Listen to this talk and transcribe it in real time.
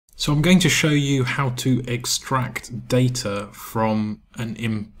So I'm going to show you how to extract data from an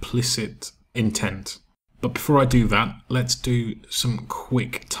implicit intent. But before I do that, let's do some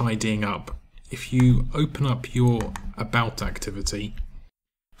quick tidying up. If you open up your About activity,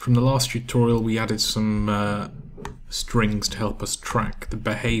 from the last tutorial we added some strings to help us track the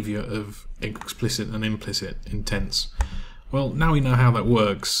behavior of explicit and implicit intents. Well, now we know how that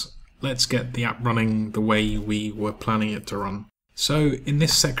works. Let's get the app running the way we were planning it to run. So in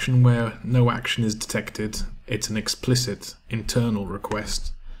this section where no action is detected, it's an explicit internal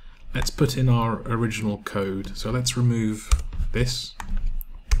request. Let's put in our original code. So let's remove this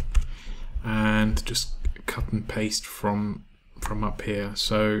and just cut and paste from up here.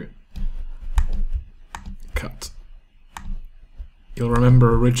 So cut. You'll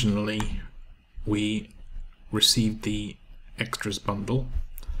remember originally we received the extras bundle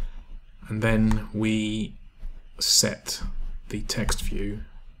and then we set the text view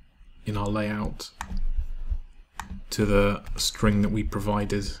in our layout to the string that we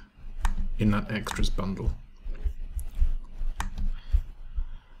provided in that extras bundle.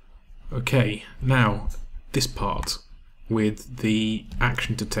 Okay, now this part with the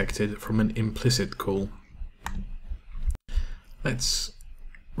action detected from an implicit call. Let's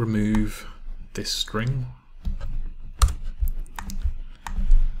remove this string.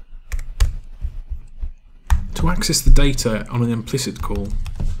 To access the data on an implicit call,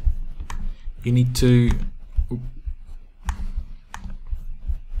 you need to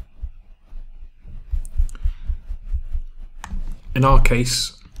in our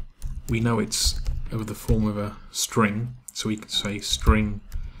case, we know it's over the form of a string, so we can say string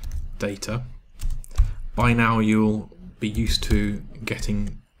data. By now you'll be used to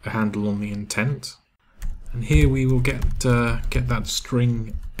getting a handle on the intent, and here we will get that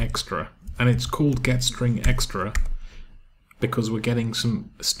string extra. And it's called getStringExtra because we're getting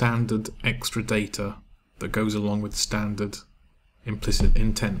some standard extra data that goes along with standard implicit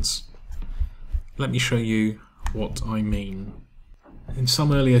intents. Let me show you what I mean. In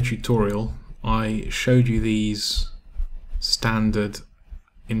some earlier tutorial I showed you these standard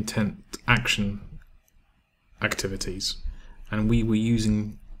intent action activities, and we were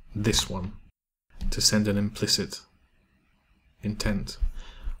using this one to send an implicit intent.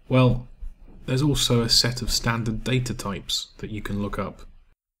 Well, there's also a set of standard data types that you can look up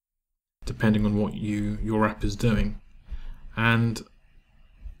depending on what your app is doing, and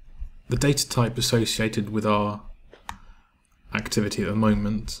the data type associated with our activity at the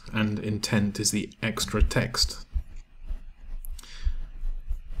moment and intent is the extra text.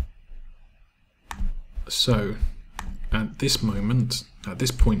 So at this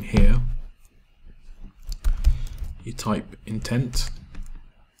point here, you type intent,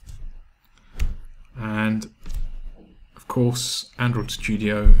 and of course Android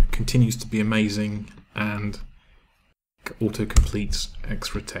Studio continues to be amazing and auto completes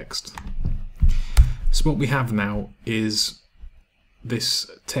extra text. So what we have now is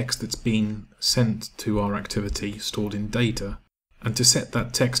this text that's been sent to our activity stored in data, and to set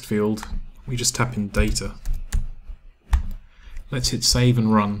that text field we just tap in data. Let's hit save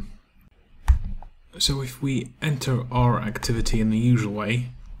and run. So if we enter our activity in the usual way,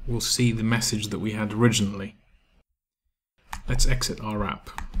 we'll see the message that we had originally. Let's exit our app.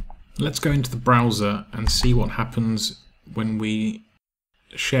 Let's go into the browser and see what happens when we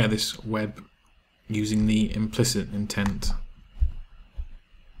share this web using the implicit intent.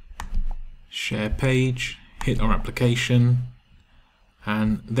 Share page, hit our application,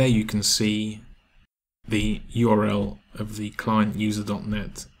 and there you can see the URL of the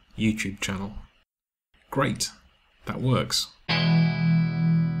clientuser.net YouTube channel. Great, that works.